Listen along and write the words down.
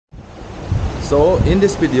So in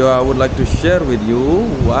this video I would like to share with you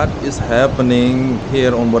what is happening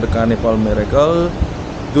here on board Carnival Miracle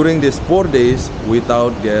during these 4 days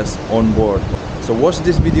without guests on board. So watch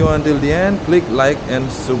this video until the end, click like and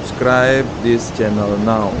subscribe this channel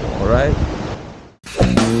now. Alright.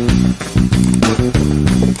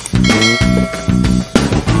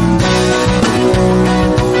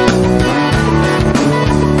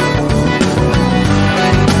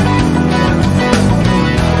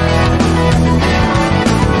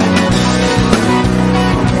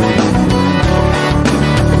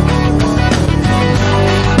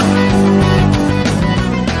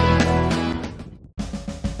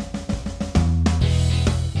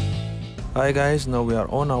 Hi guys, now we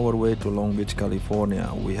are on our way to Long Beach,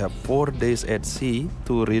 California. We have 4 days at sea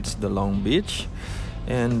to reach the Long Beach,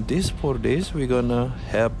 and these 4 days we're gonna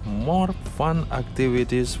have more fun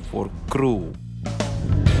activities for crew.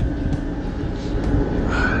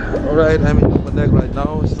 Alright, I'm in open deck right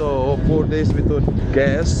now. So 4 days without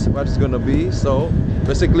guests, what's gonna be? So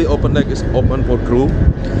basically open deck is open for crew.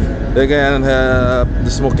 They can have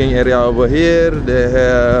the smoking area over here, they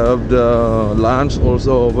have the lounge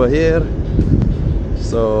also over here.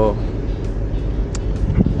 So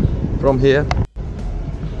from here,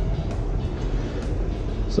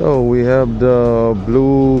 so we have the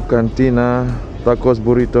blue cantina, tacos,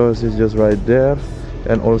 burritos is just right there,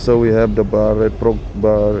 and also we have the bar. Red Frog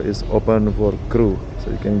bar is open for crew,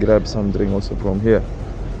 so you can grab some drink also from here.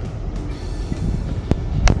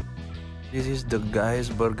 This is the Guy's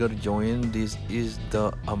Burger joint. This is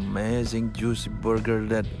the amazing juicy burger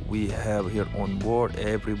that we have here on board.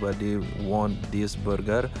 Everybody want this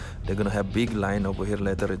burger. They're gonna have big line over here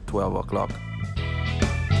later at 12 o'clock.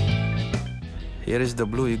 Here is the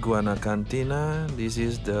Blue Iguana Cantina. This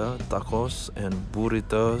is the tacos and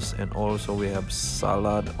burritos, and also we have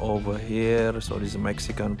salad over here. So this is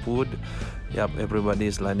Mexican food. Yep, everybody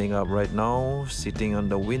is lining up right now, sitting on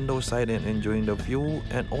the window side and enjoying the view.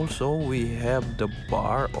 And also we have the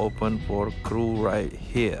bar open for crew right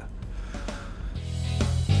here.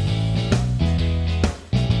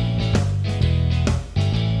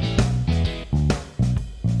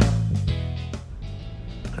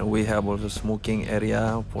 We have also smoking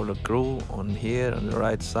area for the crew on here on the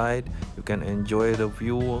right side. You can enjoy the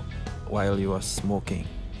view while you are smoking.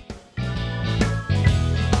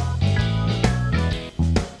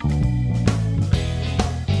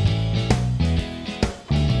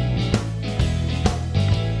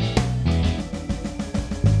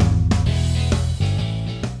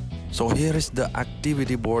 So here is the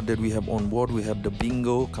activity board that we have on board. We have the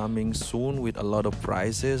bingo coming soon with a lot of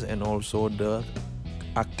prizes, and also the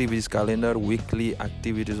activities calendar, weekly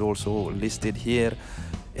activities also listed here.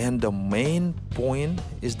 And the main point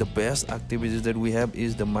is the best activities that we have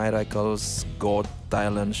is the Miracle's Got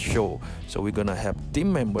Talent show. So we're gonna have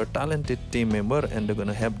team member, talented team member, and they're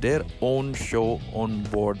gonna have their own show on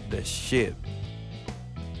board the ship.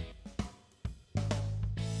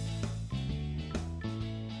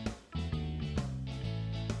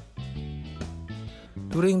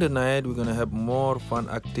 During the night, we're gonna have more fun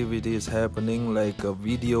activities happening, like a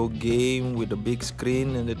video game with a big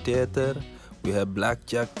screen in the theater. We have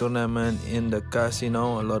blackjack tournament in the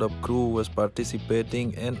casino. A lot of crew was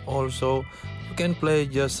participating, and also you can play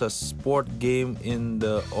just a sport game in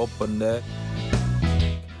the open deck.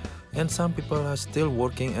 And some people are still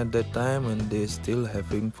working at that time and they still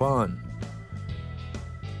having fun.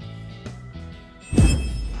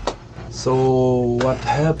 So what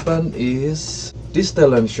happened is this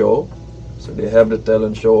talent show. So they have the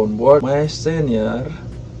talent show on board. My senior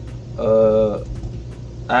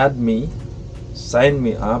signed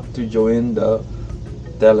me up to join the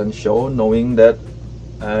talent show, knowing that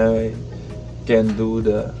I can do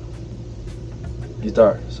the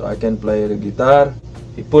guitar, so I can play the guitar.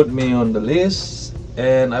 He put me on the list,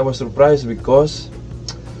 and I was surprised because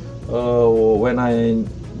when I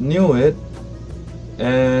knew it,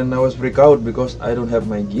 and I was freaked out because I don't have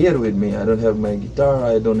my gear with me. I don't have my guitar,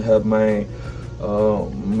 I don't have my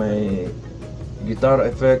my guitar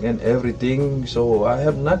effect and everything, so I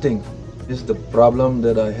have nothing. This is the problem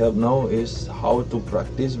that I have now, is how to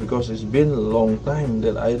practice, because it's been a long time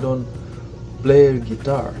that I don't play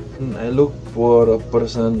guitar. And I look for a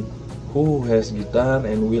person who has guitar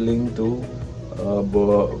and willing to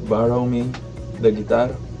borrow me the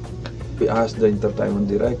guitar. We asked the entertainment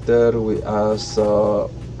director, we asked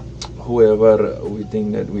whoever we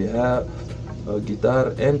think that we have a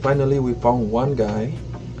guitar, and finally we found one guy,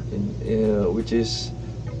 which is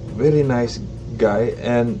very nice guy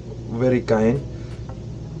and very kind.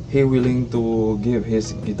 He willing to give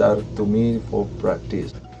his guitar to me for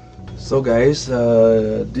practice. So guys,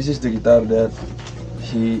 this is the guitar that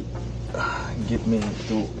he give me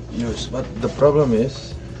to use, but the problem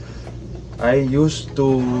is I used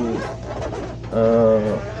to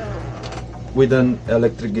with an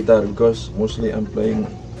electric guitar, because mostly I'm playing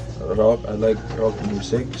rock. I like rock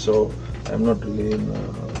music, so I'm not really in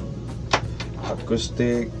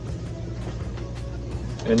acoustic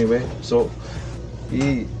anyway. So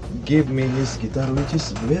he gave me his guitar, which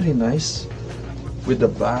is very nice, with the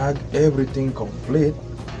bag, everything complete.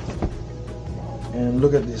 And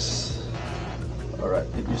look at this. Alright,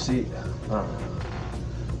 if you see,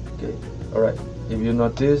 okay, alright, if you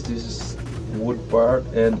notice, this is wood part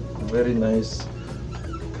and very nice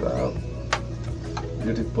crown,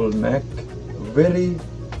 beautiful neck, very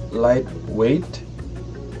lightweight.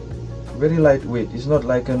 Very lightweight. It's not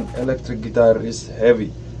like an electric guitar is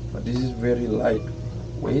heavy, but this is very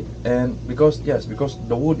lightweight. And because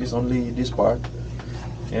the wood is only this part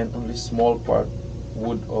and only small part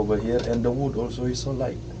wood over here, and the wood also is so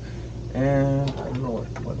light. And I don't know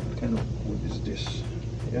what kind of wood is this.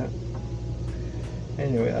 Yeah,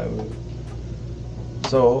 anyway, I will.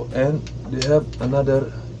 So, and they have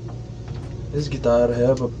another, this guitar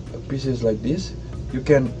have a pieces like this. You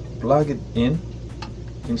can plug it in,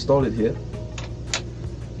 install it here,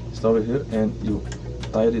 and you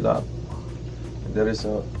tie it up. There is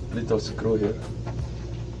a little screw here,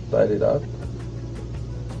 tie it up,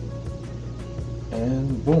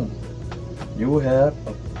 and boom, you have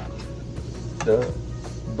the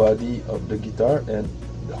body of the guitar and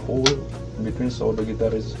the hole in between. So the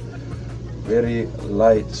guitar is very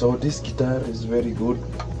light. So this guitar is very good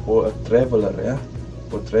for a traveler, yeah,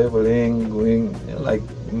 for traveling, going like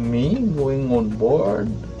me, going on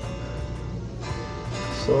board.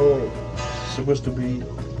 So supposed to be,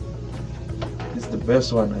 it's the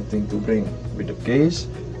best one I think to bring with the case,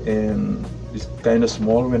 and it's kind of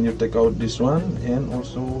small when you take out this one, and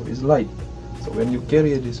also it's light. So when you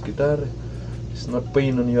carry this guitar, it's not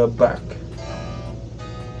pain on your back,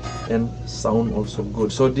 and sound also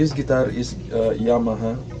good. So this guitar is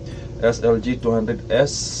Yamaha SLG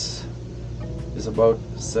 200S. It's about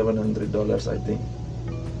 $700, I think.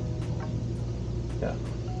 Yeah,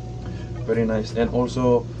 very nice. And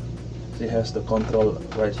also she has the control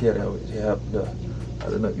right here. She have the, I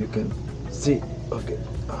don't know if you can see, okay,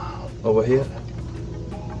 over here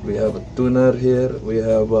we have a tuner here. We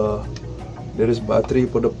have there is battery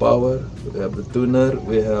for the power. We have the tuner.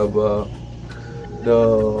 We have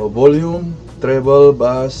the volume, treble,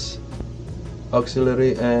 bass,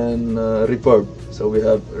 auxiliary, and reverb. So we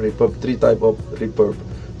have reverb, 3 type of reverb.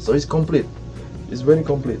 So it's complete. It's very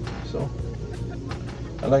complete. So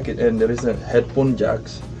I like it. And there is a headphone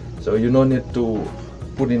jacks. So you don't need to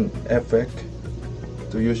put in effect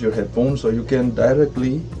to use your headphones. So you can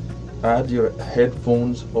directly add your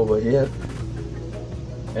headphones over here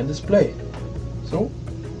and display. So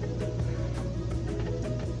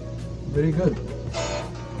very good,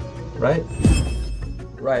 right?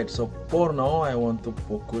 Right, so for now I want to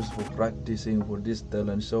focus for practicing for this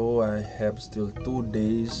talent show. I have still 2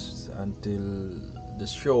 days until the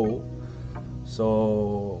show.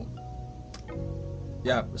 So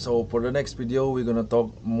yeah, so for the next video we're gonna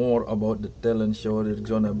talk more about the talent show that's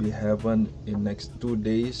gonna be happen in next 2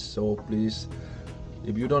 days. So please,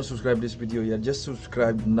 if you don't subscribe this video yet, just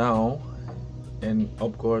subscribe now, and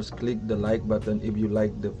of course click the like button if you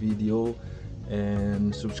like the video,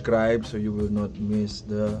 and subscribe so you will not miss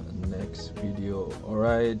the next video.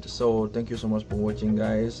 Alright, so thank you so much for watching,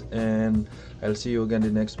 guys, and I'll see you again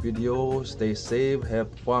in the next video. Stay safe, have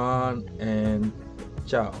fun, and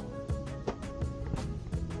ciao.